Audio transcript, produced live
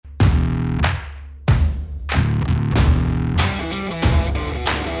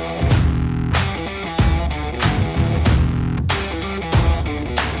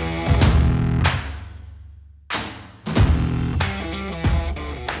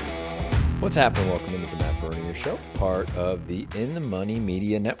What's happening? Welcome into the Matt Bernier Show, part of the In the Money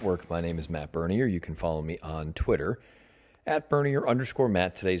Media Network. My name is Matt Bernier. You can follow me on Twitter at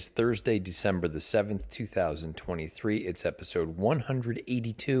Bernier_Matt. Today's Thursday, December the 7th, 2023. It's episode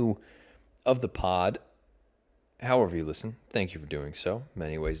 182 of the pod. However you listen, thank you for doing so.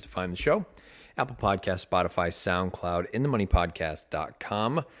 Many ways to find the show. Apple Podcasts, Spotify, SoundCloud,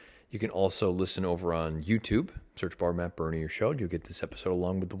 InTheMoneyPodcast.com. You can also listen over on YouTube. Search bar Matt Bernier Show. You'll get this episode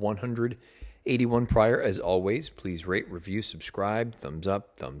along with the 181 prior. As always, please rate, review, subscribe, thumbs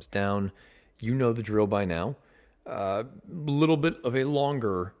up, thumbs down. You know the drill by now. A little bit of a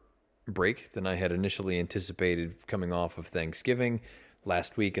longer break than I had initially anticipated coming off of Thanksgiving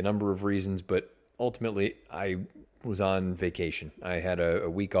last week. A number of reasons, but ultimately I was on vacation. I had a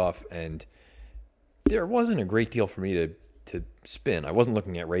week off, and there wasn't a great deal for me to spin. I wasn't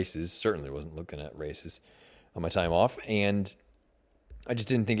looking at races, certainly wasn't looking at races on my time off, and I just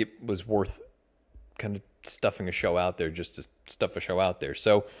didn't think it was worth kind of stuffing a show out there just to stuff a show out there.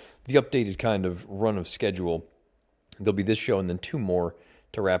 So the updated kind of run of schedule, there'll be this show and then two more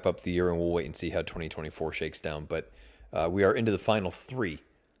to wrap up the year, and we'll wait and see how 2024 shakes down. But we are into the final 3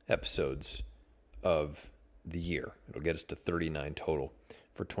 episodes of the year. It'll get us to 39 total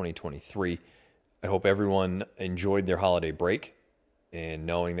for 2023. I hope everyone enjoyed their holiday break, and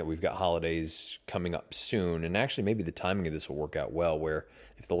knowing that we've got holidays coming up soon, and actually maybe the timing of this will work out well, where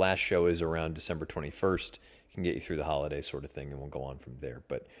if the last show is around December 21st, it can get you through the holiday sort of thing, and we'll go on from there.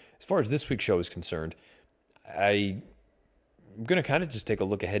 But as far as this week's show is concerned, I'm going to kind of just take a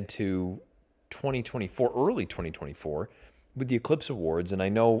look ahead to 2024, early 2024, with the Eclipse Awards. And I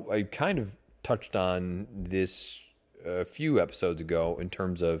know I kind of touched on this a few episodes ago in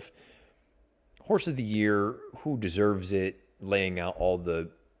terms of Horse of the Year, who deserves it, laying out all the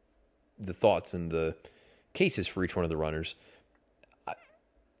thoughts and the cases for each one of the runners.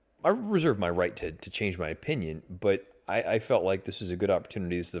 I reserve my right to change my opinion, but I felt like this is a good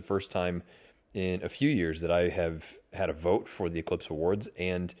opportunity. This is the first time in a few years that I have had a vote for the Eclipse Awards,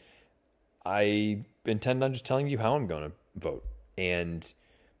 and I intend on just telling you how I'm going to vote. And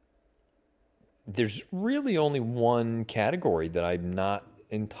there's really only one category that I'm not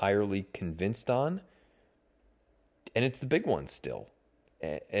entirely convinced on, and it's the big one still.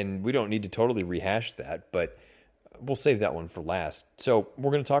 And we don't need to totally rehash that, but we'll save that one for last. So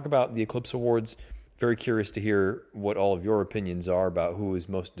we're going to talk about the Eclipse Awards. Very curious to hear what all of your opinions are about who is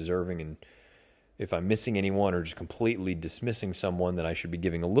most deserving, and if I'm missing anyone or just completely dismissing someone that I should be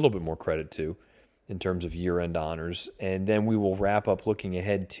giving a little bit more credit to in terms of year-end honors. And then we will wrap up looking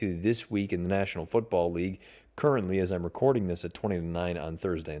ahead to this week in the National Football League. Currently, as I'm recording this at 20-9 on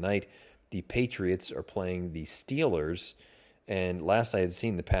Thursday night, the Patriots are playing the Steelers, and last I had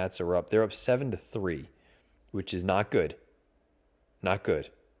seen, the Pats are up. They're up 7-3, which is not good. Not good.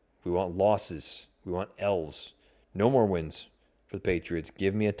 We want losses. We want L's. No more wins for the Patriots.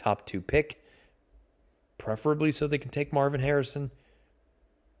 Give me a top 2 pick, preferably so they can take Marvin Harrison.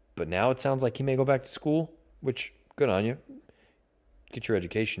 But now it sounds like he may go back to school, which, good on you. Get your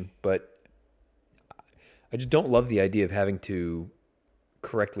education. But I just don't love the idea of having to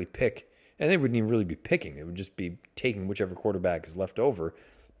correctly pick. And they wouldn't even really be picking. It would just be taking whichever quarterback is left over,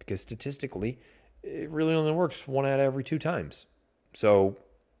 because statistically, it really only works 1 out of every 2 times. So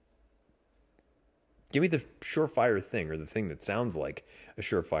give me the surefire thing, or the thing that sounds like a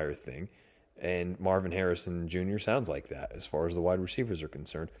surefire thing. And Marvin Harrison Jr. sounds like that as far as the wide receivers are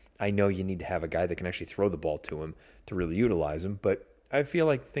concerned. I know you need to have a guy that can actually throw the ball to him to really utilize him, but I feel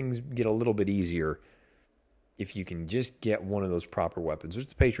like things get a little bit easier if you can just get one of those proper weapons, which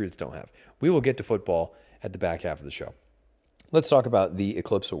the Patriots don't have. We will get to football at the back half of the show. Let's talk about the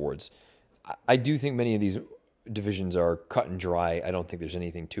Eclipse Awards. I do think many of these divisions are cut and dry. I don't think there's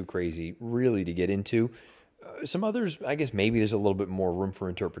anything too crazy really to get into. Some others, I guess maybe there's a little bit more room for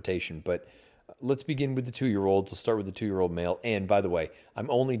interpretation, but let's begin with the 2-year-olds. Let's start with the 2-year-old male. And by the way,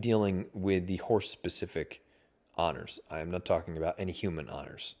 I'm only dealing with the horse-specific honors. I am not talking about any human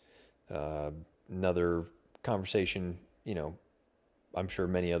honors. Another conversation, I'm sure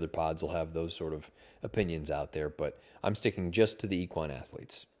many other pods will have those sort of opinions out there, but I'm sticking just to the equine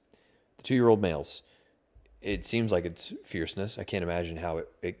athletes. The 2-year-old males, it seems like it's fierceness. I can't imagine how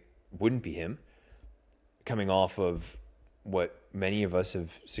it wouldn't be him, coming off of what many of us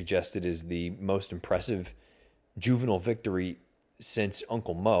have suggested is the most impressive juvenile victory since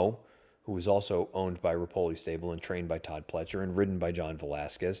Uncle Mo, who was also owned by Rapoli Stable and trained by Todd Pletcher and ridden by John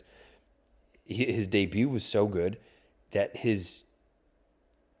Velasquez. His debut was so good that his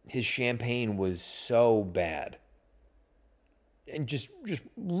champagne was so bad and just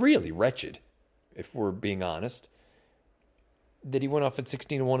really wretched, if we're being honest. that he went off at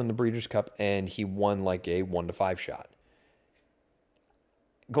 16-1 in the Breeders' Cup and he won like a 1-5 shot.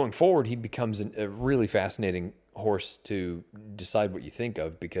 Going forward, he becomes a really fascinating horse to decide what you think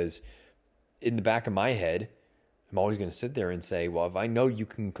of, because in the back of my head, I'm always going to sit there and say, well, if I know you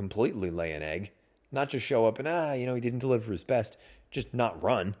can completely lay an egg, not just show up and, he didn't deliver his best, just not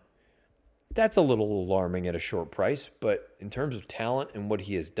run, that's a little alarming at a short price. But in terms of talent and what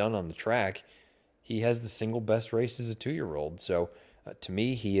he has done on the track, he has the single best race as a 2-year-old. So to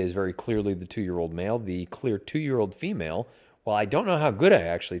me, he is very clearly the 2-year-old male. The clear 2-year-old female, while I don't know how good I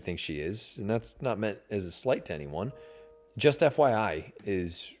actually think she is, and that's not meant as a slight to anyone, just FYI,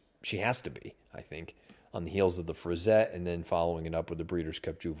 she has to be, I think, on the heels of the Frizette and then following it up with the Breeders'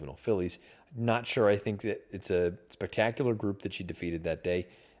 Cup Juvenile Fillies. Not sure I think that it's a spectacular group that she defeated that day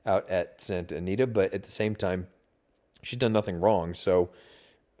out at Santa Anita, but at the same time, she's done nothing wrong. So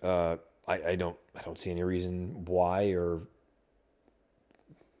I don't see any reason why you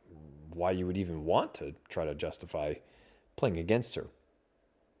would even want to try to justify playing against her.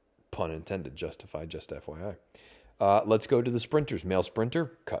 Pun intended, justify, just FYI. Let's go to the sprinters. Male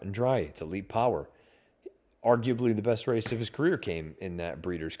sprinter, cut and dry. It's Elite Power. Arguably the best race of his career came in that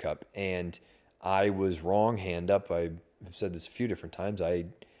Breeders' Cup, and I was wrong, hand up. I've said this a few different times. I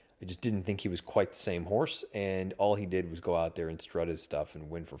just didn't think he was quite the same horse, and all he did was go out there and strut his stuff and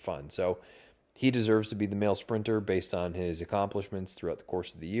win for fun. So he deserves to be the male sprinter based on his accomplishments throughout the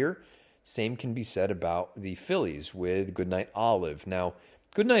course of the year. Same can be said about the fillies with Goodnight Olive. Now,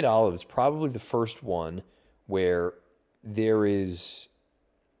 Goodnight Olive is probably the first one where there is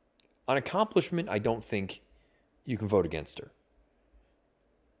on accomplishment, I don't think you can vote against her.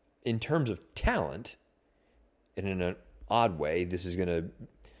 In terms of talent, and in an odd way, this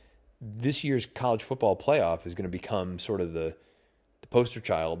year's college football playoff is going to become sort of the poster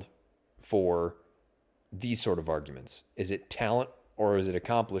child for these sort of arguments. Is it talent or is it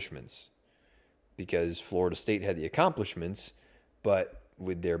accomplishments? Because Florida State had the accomplishments, but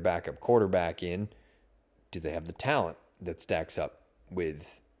with their backup quarterback in, do they have the talent that stacks up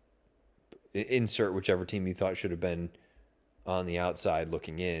with insert whichever team you thought should have been on the outside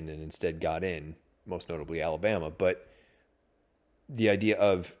looking in and instead got in, most notably Alabama. But the idea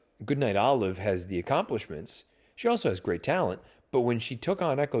of Goodnight Olive has the accomplishments. She also has great talent, but when she took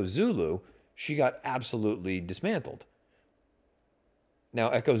on Echo Zulu, she got absolutely dismantled. Now,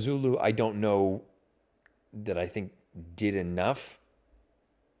 Echo Zulu, I don't know that I think did enough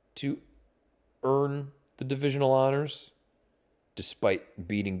to earn the divisional honors, despite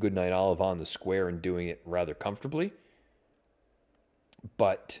beating Goodnight Olive on the square and doing it rather comfortably.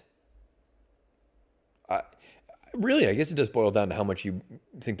 But I guess it does boil down to how much you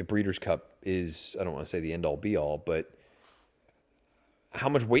think the Breeders' Cup is, I don't want to say the end-all, be-all, but how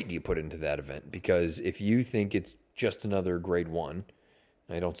much weight do you put into that event? Because if you think it's just another grade 1,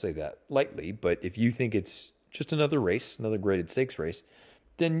 and I don't say that lightly, but if you think it's just another race, another graded stakes race,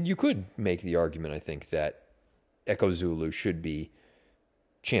 then you could make the argument, I think, that Echo Zulu should be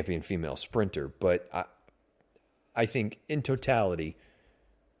champion female sprinter. But I think in totality,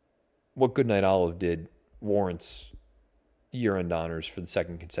 what Goodnight Olive did warrants year-end honors for the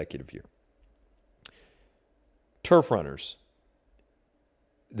second consecutive year. Turf runners.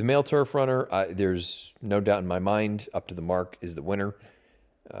 The male turf runner, there's no doubt in my mind, Up to the Mark is the winner.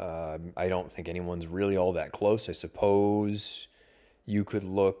 I don't think anyone's really all that close. I suppose you could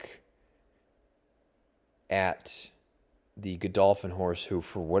look at the Godolphin horse, who,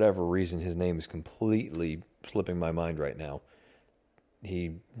 for whatever reason, his name is completely slipping my mind right now.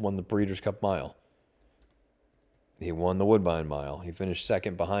 He won the Breeders' Cup Mile. He won the Woodbine Mile. He finished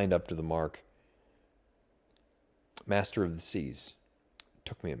second behind Up to the Mark. Master of the Seas.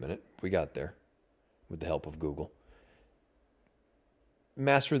 Took me a minute. We got there with the help of Google.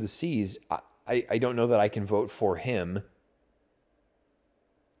 Master of the Seas, I don't know that I can vote for him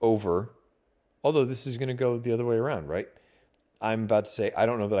over, although this is going to go the other way around, right? I'm about to say I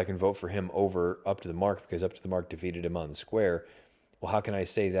don't know that I can vote for him over Up to the Mark because Up to the Mark defeated him on the square. Well, how can I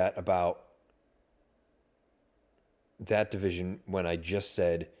say that about that division when I just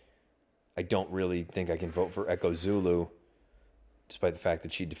said I don't really think I can vote for Echo Zulu, despite the fact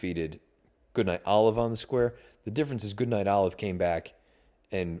that she defeated Goodnight Olive on the square? The difference is Goodnight Olive came back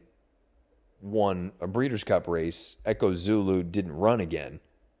and won a Breeders' Cup race. Echo Zulu didn't run again.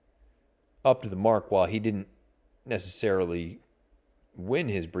 Up to the Mark, while he didn't necessarily win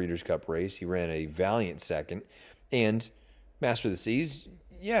his Breeders' Cup race, he ran a valiant second. And Master of the Seas,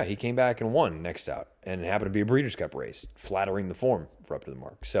 yeah, he came back and won next out. And it happened to be a Breeders' Cup race, flattering the form for Up to the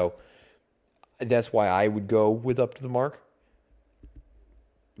Mark. So that's why I would go with Up to the Mark.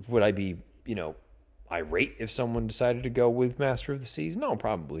 Would I be, irate if someone decided to go with Master of the Seas? No,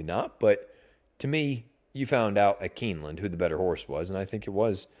 probably not. But to me, you found out at Keeneland who the better horse was, and I think it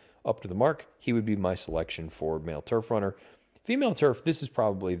was up to the mark. He would be my selection for male turf runner. Female turf, this is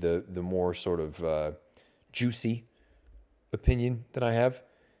probably the more sort of juicy opinion that I have.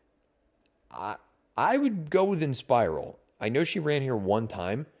 I would go with Inspiral. I know she ran here one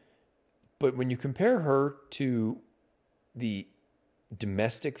time, but when you compare her to the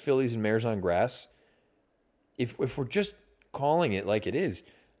domestic fillies and mares on grass, if we're just calling it like it is,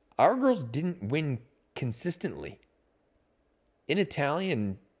 our girls didn't win consistently. In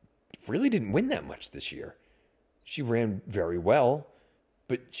Italian, really didn't win that much this year. She ran very well,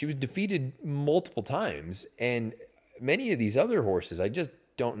 but she was defeated multiple times. And many of these other horses, I just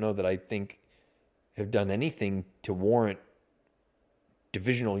don't know that I think have done anything to warrant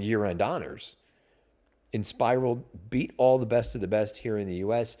divisional year-end honors. Inspiral beat all the best of the best here in the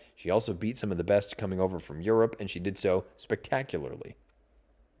U.S. She also beat some of the best coming over from Europe, and she did so spectacularly.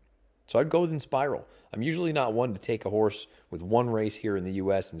 So I'd go with Inspiral. I'm usually not one to take a horse with one race here in the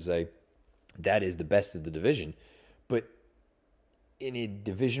U.S. and say, that is the best of the division. But in a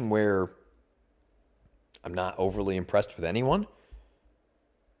division where I'm not overly impressed with anyone,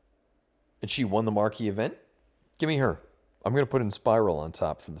 and she won the marquee event, give me her. I'm going to put Inspiral on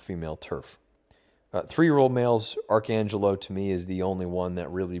top for the female turf. 3-year-old males, Arcangelo to me is the only one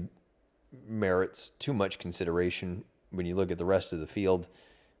that really merits too much consideration when you look at the rest of the field.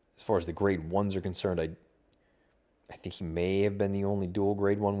 As far as the grade 1s are concerned, I think he may have been the only dual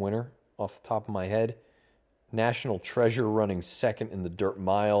grade 1 winner off the top of my head. National Treasure running second in the dirt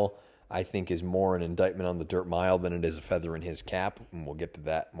mile, I think is more an indictment on the dirt mile than it is a feather in his cap, and we'll get to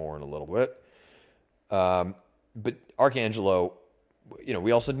that more in a little bit. But Arcangelo,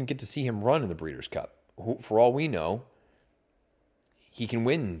 we also didn't get to see him run in the Breeders' Cup. For all we know, he can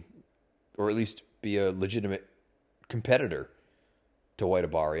win, or at least be a legitimate competitor to White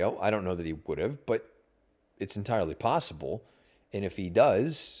Abarrio. I don't know that he would have, but it's entirely possible. And if he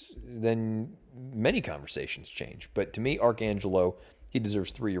does, then many conversations change. But to me, Arcangelo, he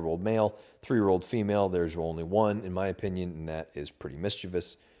deserves 3-year-old male. 3-year-old female, there's only one, in my opinion, and that is Pretty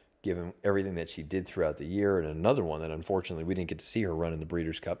Mischievous, given everything that she did throughout the year. And another one that, unfortunately, we didn't get to see her run in the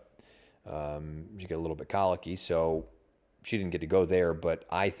Breeders' Cup. She got a little bit colicky, so she didn't get to go there. But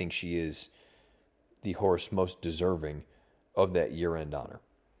I think she is the horse most deserving of that year-end honor.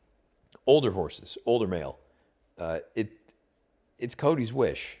 Older horses, older male. It's Cody's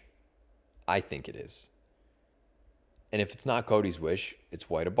Wish. I think it is. And if it's not Cody's Wish, it's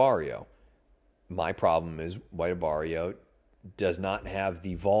White Abarrio. My problem is White Abarrio does not have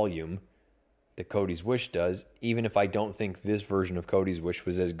the volume that Cody's Wish does, even if I don't think this version of Cody's Wish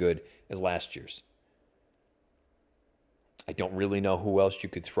was as good as last year's. I don't really know who else you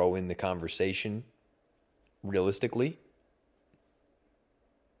could throw in the conversation, realistically.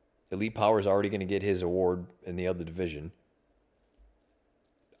 Elite Power is already going to get his award in the other division.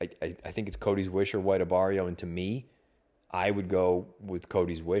 I think it's Cody's Wish or White Abarrio, and to me, I would go with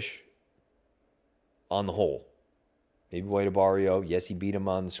Cody's Wish on the whole. Maybe White Abarrio, yes, he beat him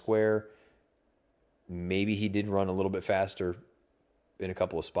on the square. Maybe he did run a little bit faster in a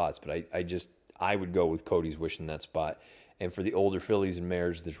couple of spots, but I would go with Cody's Wish in that spot. And for the older fillies and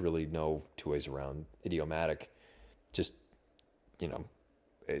mares, there's really no two ways around. Idiomatic. Just,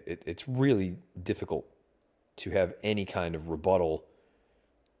 it's really difficult to have any kind of rebuttal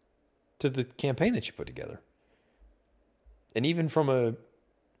to the campaign that you put together. And even from a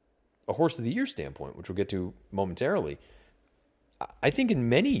Horse of the Year standpoint, which we'll get to momentarily, I think in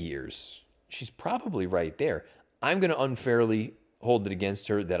many years, she's probably right there. I'm going to unfairly hold it against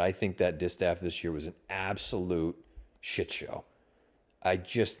her that I think that distaff this year was an absolute shit show. I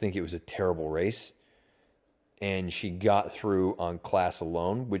just think it was a terrible race. And she got through on class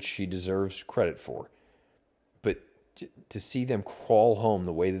alone, which she deserves credit for. But to see them crawl home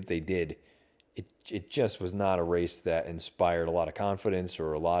the way that they did, it just was not a race that inspired a lot of confidence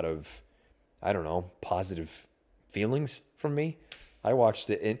or a lot of, positive feelings from me. I watched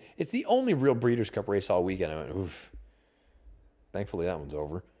it, and it's the only real Breeders' Cup race all weekend. I went, oof. Thankfully, that one's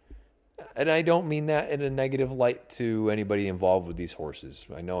over. And I don't mean that in a negative light to anybody involved with these horses.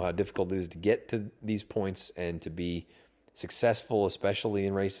 I know how difficult it is to get to these points and to be successful, especially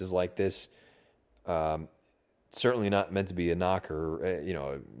in races like this. Certainly not meant to be a knock or,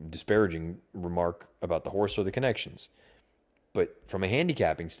 a disparaging remark about the horse or the connections. But from a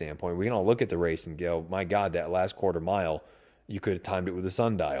handicapping standpoint, we can all look at the race and go, my God, that last quarter mile, you could have timed it with a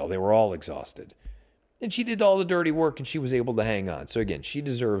sundial. They were all exhausted. And she did all the dirty work, and she was able to hang on. So, again, she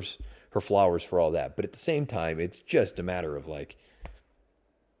deserves her flowers for all that. But at the same time, it's just a matter of, I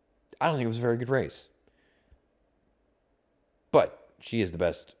don't think it was a very good race. But she is the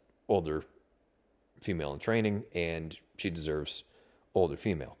best older female in training, and she deserves older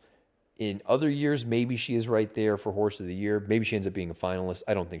female. In other years, maybe she is right there for Horse of the Year. Maybe she ends up being a finalist.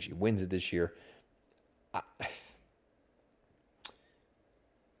 I don't think she wins it this year.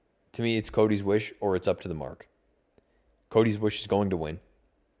 To me, it's Cody's Wish or it's Up to the Mark. Cody's Wish is going to win.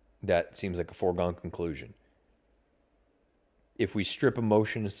 That seems like a foregone conclusion. If we strip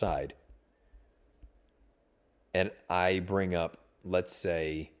emotion aside, and I bring up, let's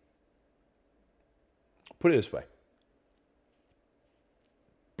say, put it this way.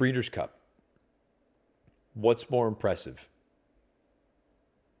 Breeders' Cup. What's more impressive?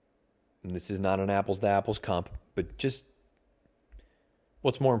 And this is not an apples to apples comp, but just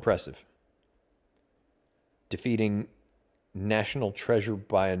what's more impressive? Defeating National Treasure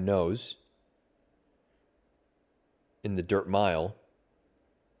by a nose in the dirt mile,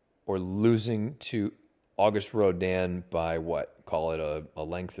 or losing to Auguste Rodin by what? Call it a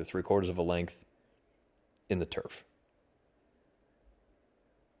length or 3/4 of a length in the turf.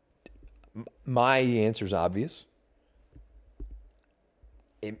 My answer is obvious.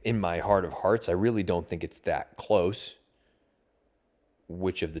 In my heart of hearts, I really don't think it's that close.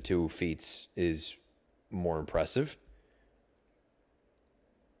 Which of the two feats is more impressive?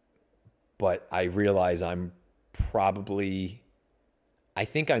 But I realize I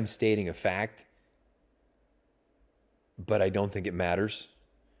think I'm stating a fact, but I don't think it matters.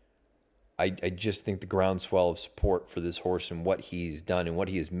 I just think the groundswell of support for this horse and what he's done and what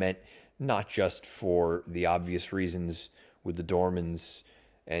he has meant, not just for the obvious reasons with the Dormans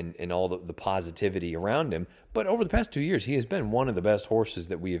and all the positivity around him, but over the past 2 years, he has been one of the best horses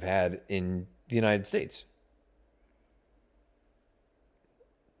that we have had in the United States.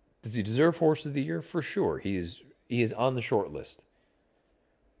 Does he deserve Horse of the Year? For sure. He is on the short list.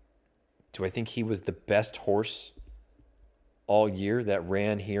 Do I think he was the best horse all year that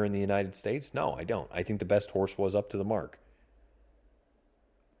ran here in the United States? No, I don't. I think the best horse was Up to the Mark.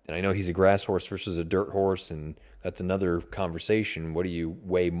 And I know he's a grass horse versus a dirt horse, and that's another conversation. What do you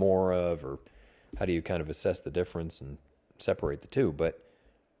weigh more of, or how do you kind of assess the difference and separate the two? But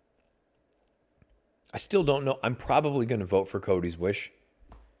I still don't know. I'm probably going to vote for Cody's Wish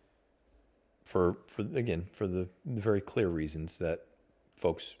for the very clear reasons that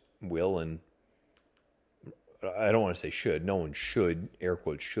folks will, and I don't want to say should. No one should, air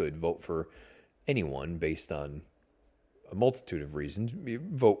quotes, should vote for anyone based on a multitude of reasons. You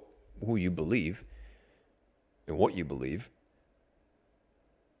vote who you believe and what you believe.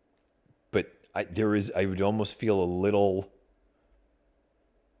 But I would almost feel a little,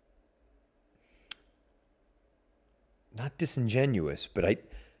 not disingenuous, but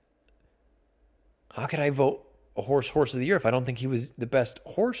how could I vote a horse of the year if I don't think he was the best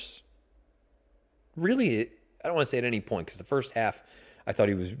horse? Really, I don't want to say at any point, because the first half I thought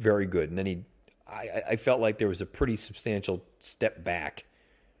he was very good, and then I felt like there was a pretty substantial step back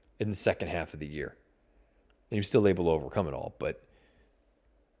in the second half of the year. And he was still able to overcome it all. But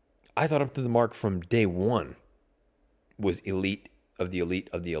I thought Up to the Mark from day one was elite of the elite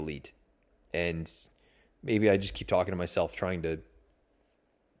of the elite. And maybe I just keep talking to myself, trying to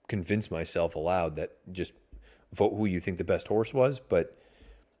convince myself aloud that just vote who you think the best horse was. But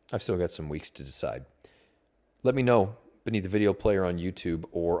I've still got some weeks to decide. Let me know beneath the video player on YouTube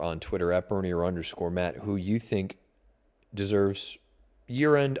or on Twitter at Bernier_Matt who you think deserves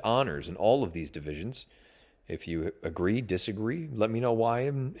year-end honors in all of these divisions. If you agree, disagree, let me know why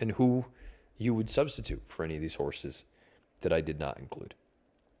and who you would substitute for any of these horses that I did not include.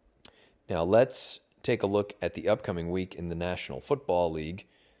 Now let's take a look at the upcoming week in the National Football League.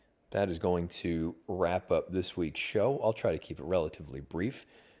 That is going to wrap up this week's show. I'll try to keep it relatively brief.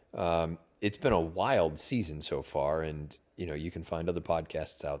 It's been a wild season so far, and you can find other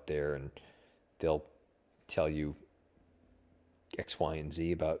podcasts out there, and they'll tell you X, Y, and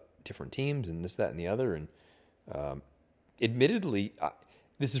Z about different teams and this, that, and the other. And admittedly,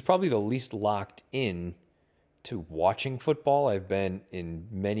 this is probably the least locked in to watching football I've been in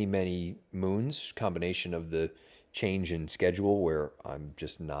many, many moons. Combination of the change in schedule where I'm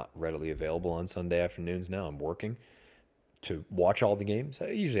just not readily available on Sunday afternoons now. I'm working to watch all the games. I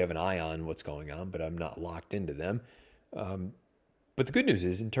usually have an eye on what's going on, but I'm not locked into them. But the good news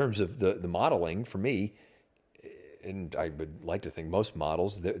is, in terms of the modeling, for me, and I would like to think most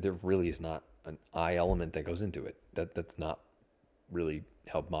models, there really is not an eye element that goes into it. That's not really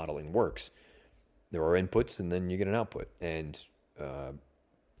how modeling works. There are inputs, and then you get an output. And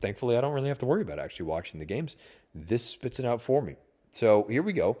thankfully, I don't really have to worry about actually watching the games. This spits it out for me. So here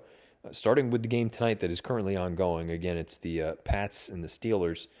we go. Starting with the game tonight that is currently ongoing. Again, it's the Pats and the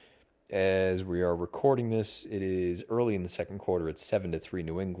Steelers as we are recording this, it is early in the second quarter. It's 7-3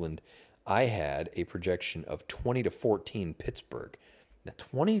 New England. I had a projection of 20-14 Pittsburgh. Now,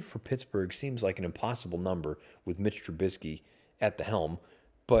 20 for Pittsburgh seems like an impossible number with Mitch Trubisky at the helm.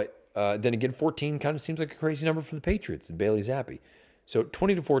 But then again, 14 kind of seems like a crazy number for the Patriots and Bailey Zappi. So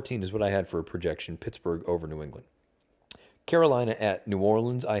 20-14 is what I had for a projection, Pittsburgh over New England. Carolina at New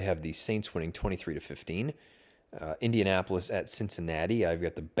Orleans, I have the Saints winning 23-15. Indianapolis at Cincinnati, I've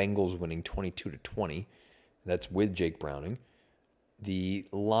got the Bengals winning 22-20. That's with Jake Browning. The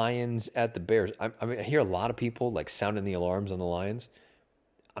Lions at the Bears. I hear a lot of people like sounding the alarms on the Lions.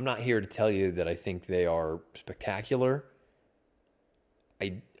 I'm not here to tell you that I think they are spectacular.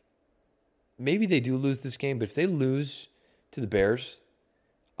 Maybe they do lose this game, but if they lose to the Bears,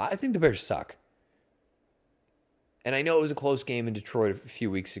 I think the Bears suck. And I know it was a close game in Detroit a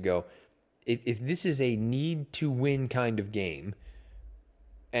few weeks ago. If this is a need-to-win kind of game,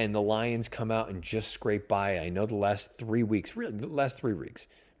 and the Lions come out and just scrape by, I know the last 3 weeks,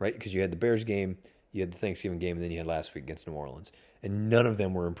 right? Because you had the Bears game, you had the Thanksgiving game, and then you had last week against New Orleans. And none of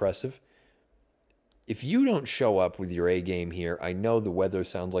them were impressive. If you don't show up with your A game here, I know the weather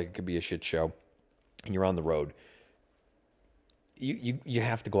sounds like it could be a shit show, and you're on the road. You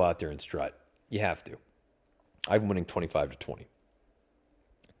have to go out there and strut. You have to. I'm winning 25-20.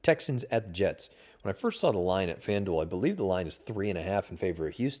 Texans at the Jets. When I first saw the line at FanDuel, I believe the line is 3.5 in favor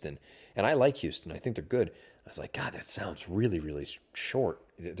of Houston. And I like Houston. I think they're good. I was like, God, that sounds really, really short.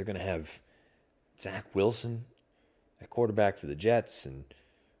 They're going to have Zach Wilson at quarterback for the Jets. And,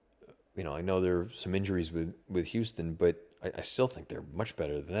 I know there are some injuries with Houston, but I still think they're much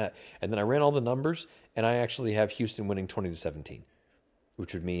better than that. And then I ran all the numbers, and I actually have Houston winning 20-17,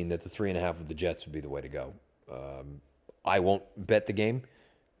 which would mean that the 3.5 of the Jets would be the way to go. I won't bet the game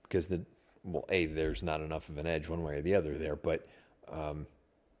because there's not enough of an edge one way or the other there. But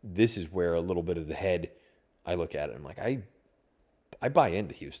this is where a little bit of the head, I look at it. I'm like, I buy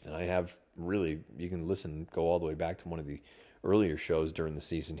into Houston. I have really, you can go all the way back to one of the earlier shows during the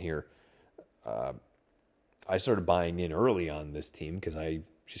season here. I started buying in early on this team because I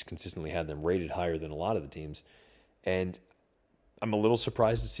just consistently had them rated higher than a lot of the teams. And I'm a little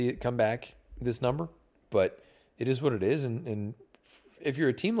surprised to see it come back, this number. But it is what it is, and if you're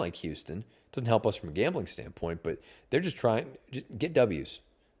a team like Houston, it doesn't help us from a gambling standpoint, but they're just trying to get W's.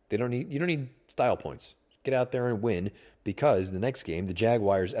 You don't need style points. Get out there and win, because the next game, the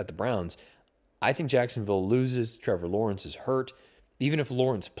Jaguars at the Browns, I think Jacksonville loses. Trevor Lawrence is hurt. Even if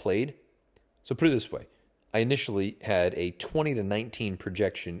Lawrence played, so put it this way, I initially had a 20-19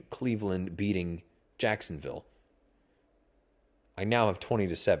 projection, Cleveland beating Jacksonville. I now have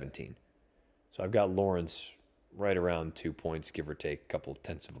 20-17. So I've got Lawrence right around 2 points, give or take a couple of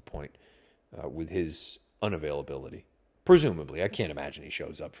tenths of a point with his unavailability. Presumably. I can't imagine he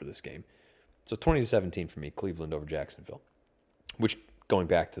shows up for this game. So 20-17 for me, Cleveland over Jacksonville, which, going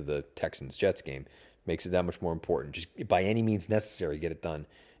back to the Texans-Jets game, makes it that much more important. Just by any means necessary, get it done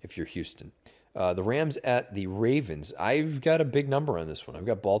if you're Houston. The Rams at the Ravens. I've got a big number on this one. I've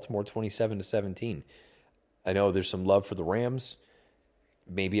got Baltimore 27-17. I know there's some love for the Rams.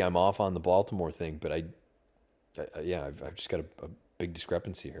 Maybe I'm off on the Baltimore thing, but I've just got a big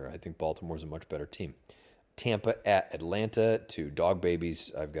discrepancy here. I think Baltimore's a much better team. Tampa at Atlanta, 2 dog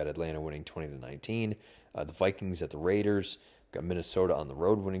babies. I've got Atlanta winning 20-19. The Vikings at the Raiders. I've got Minnesota on the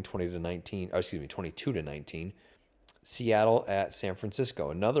road winning 22-19. Seattle at San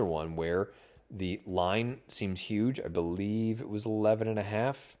Francisco, another one where the line seems huge. I believe it was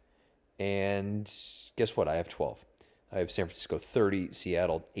 11.5. And guess what? I have 12. I have San Francisco 30,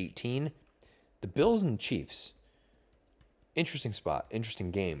 Seattle 18. The Bills and Chiefs. Interesting spot. Interesting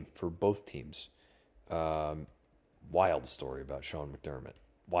game for both teams. Wild story about Sean McDermott.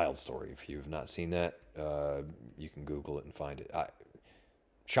 Wild story. If you have not seen that, you can Google it and find it.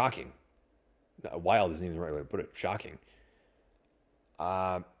 Shocking. Wild isn't even the right way to put it. Shocking.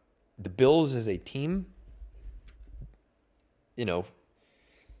 The Bills as a team,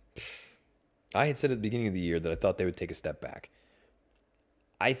 I had said at the beginning of the year that I thought they would take a step back.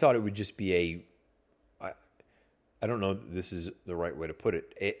 I thought it would just be I don't know if this is the right way to put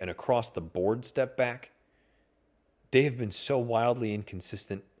it, an across-the-board step back. They have been so wildly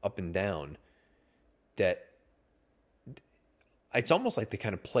inconsistent up and down that it's almost like they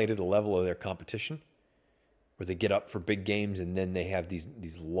kind of play to the level of their competition, where they get up for big games and then they have these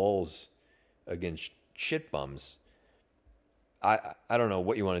lulls against shit bums. I don't know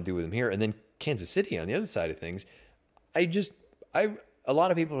what you want to do with them here. And then Kansas City on the other side of things, a lot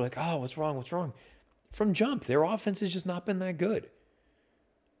of people are like, oh, what's wrong? From jump, their offense has just not been that good.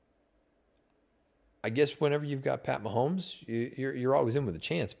 I guess whenever you've got Pat Mahomes, you're always in with a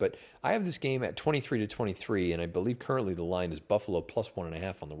chance. But I have this game at 23-23, and I believe currently the line is Buffalo plus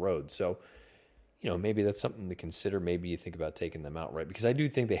 1.5 on the road. So, maybe that's something to consider. Maybe you think about taking them outright, because I do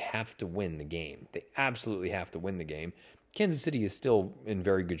think they have to win the game. They absolutely have to win the game. Kansas City is still in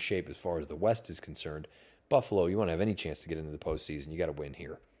very good shape as far as the West is concerned. Buffalo, you want to have any chance to get into the postseason, you got to win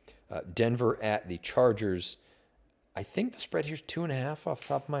here. Denver at the Chargers. I think the spread here is 2.5 off the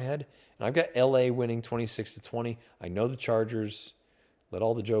top of my head. And I've got LA winning 26-20. I know the Chargers. Let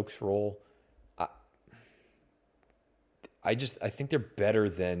all the jokes roll. I think they're better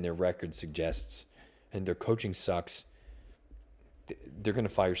than their record suggests. And their coaching sucks. They're going to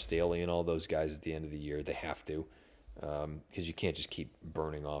fire Staley and all those guys at the end of the year. They have to. Because you can't just keep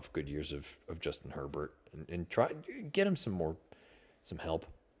burning off good years of Justin Herbert. And try get him some help.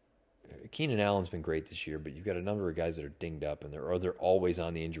 Keenan Allen's been great this year, but you've got a number of guys that are dinged up, and they're always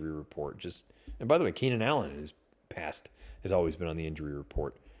on the injury report. And by the way, Keenan Allen in his past has always been on the injury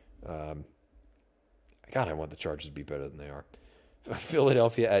report. God, I want the Chargers to be better than they are.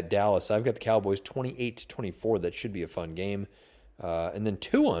 Philadelphia at Dallas. I've got the Cowboys 28-24. That should be a fun game. And then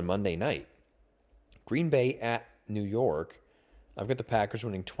 2 on Monday night. Green Bay at New York. I've got the Packers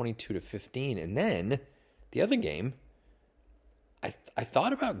winning 22-15. And then the other game, I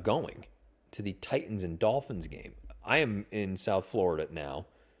thought about going to the Titans and Dolphins game. I am in South Florida now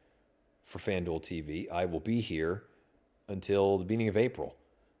for FanDuel TV. I will be here until the beginning of April.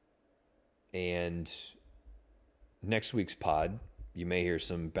 And next week's pod, you may hear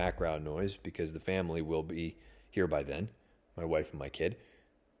some background noise because the family will be here by then, my wife and my kid.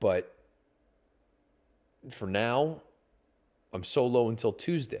 But for now, I'm solo until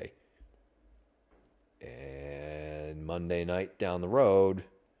Tuesday. And Monday night down the road,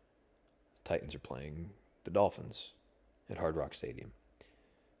 the Titans are playing the Dolphins at Hard Rock Stadium.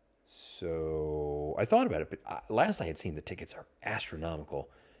 So I thought about it, but last I had seen the tickets are astronomical.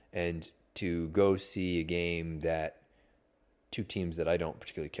 And to go see a game that two teams that I don't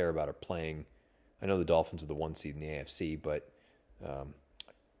particularly care about are playing, I know the Dolphins are the 1 seed in the AFC, but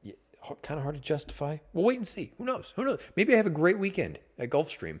kind of hard to justify. We'll wait and see. Who knows? Maybe I have a great weekend at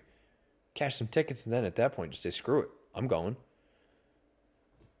Gulfstream. Cash some tickets, and then at that point, just say, screw it. I'm going.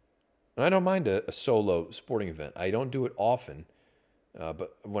 And I don't mind a solo sporting event. I don't do it often,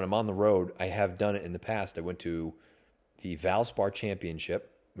 but when I'm on the road, I have done it in the past. I went to the Valspar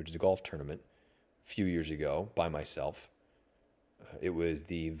Championship, which is a golf tournament, a few years ago by myself. It was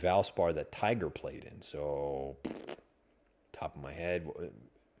the Valspar that Tiger played in. So, top of my head,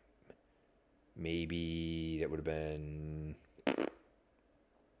 maybe that would have been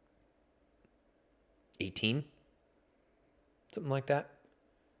 18, something like that.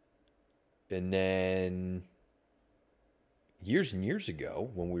 And then years and years ago,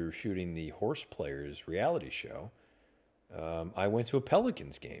 when we were shooting the Horse Players reality show, I went to a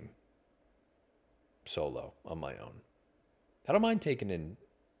Pelicans game solo on my own. I don't mind taking in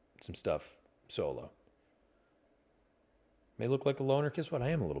some stuff solo. May look like a loner. Guess what? I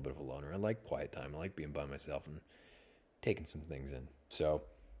am a little bit of a loner. I like quiet time. I like being by myself and taking some things in. So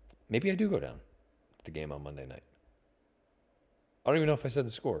maybe I do go down to the game on Monday night. I don't even know if I said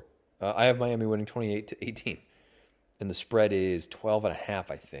the score. I have Miami winning 28-18. And the spread is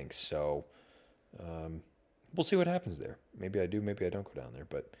 12.5, I think. So we'll see what happens there. Maybe I do, maybe I don't go down there.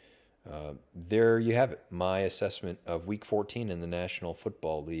 But there you have it. My assessment of Week 14 in the National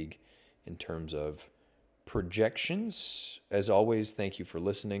Football League in terms of projections. As always, thank you for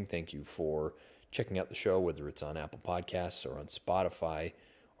listening. Thank you for checking out the show, whether it's on Apple Podcasts or on Spotify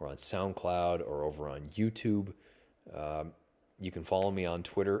or on SoundCloud or over on YouTube. You can follow me on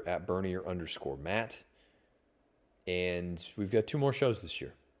Twitter at Bernier_Matt. And we've got 2 more shows this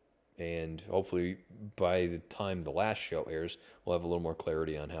year. And hopefully by the time the last show airs, we'll have a little more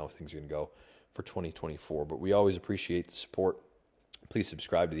clarity on how things are going to go for 2024. But we always appreciate the support. Please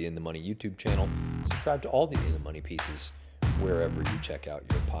subscribe to the In the Money YouTube channel. Subscribe to all the In the Money pieces wherever you check out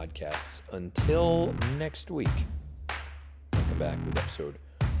your podcasts. Until next week, I'll come back with episode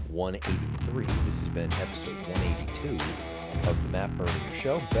 183. This has been episode 182 of the Matt Bernier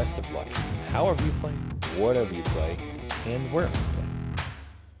Show. Best of luck. However you play, whatever you play, and wherever you play.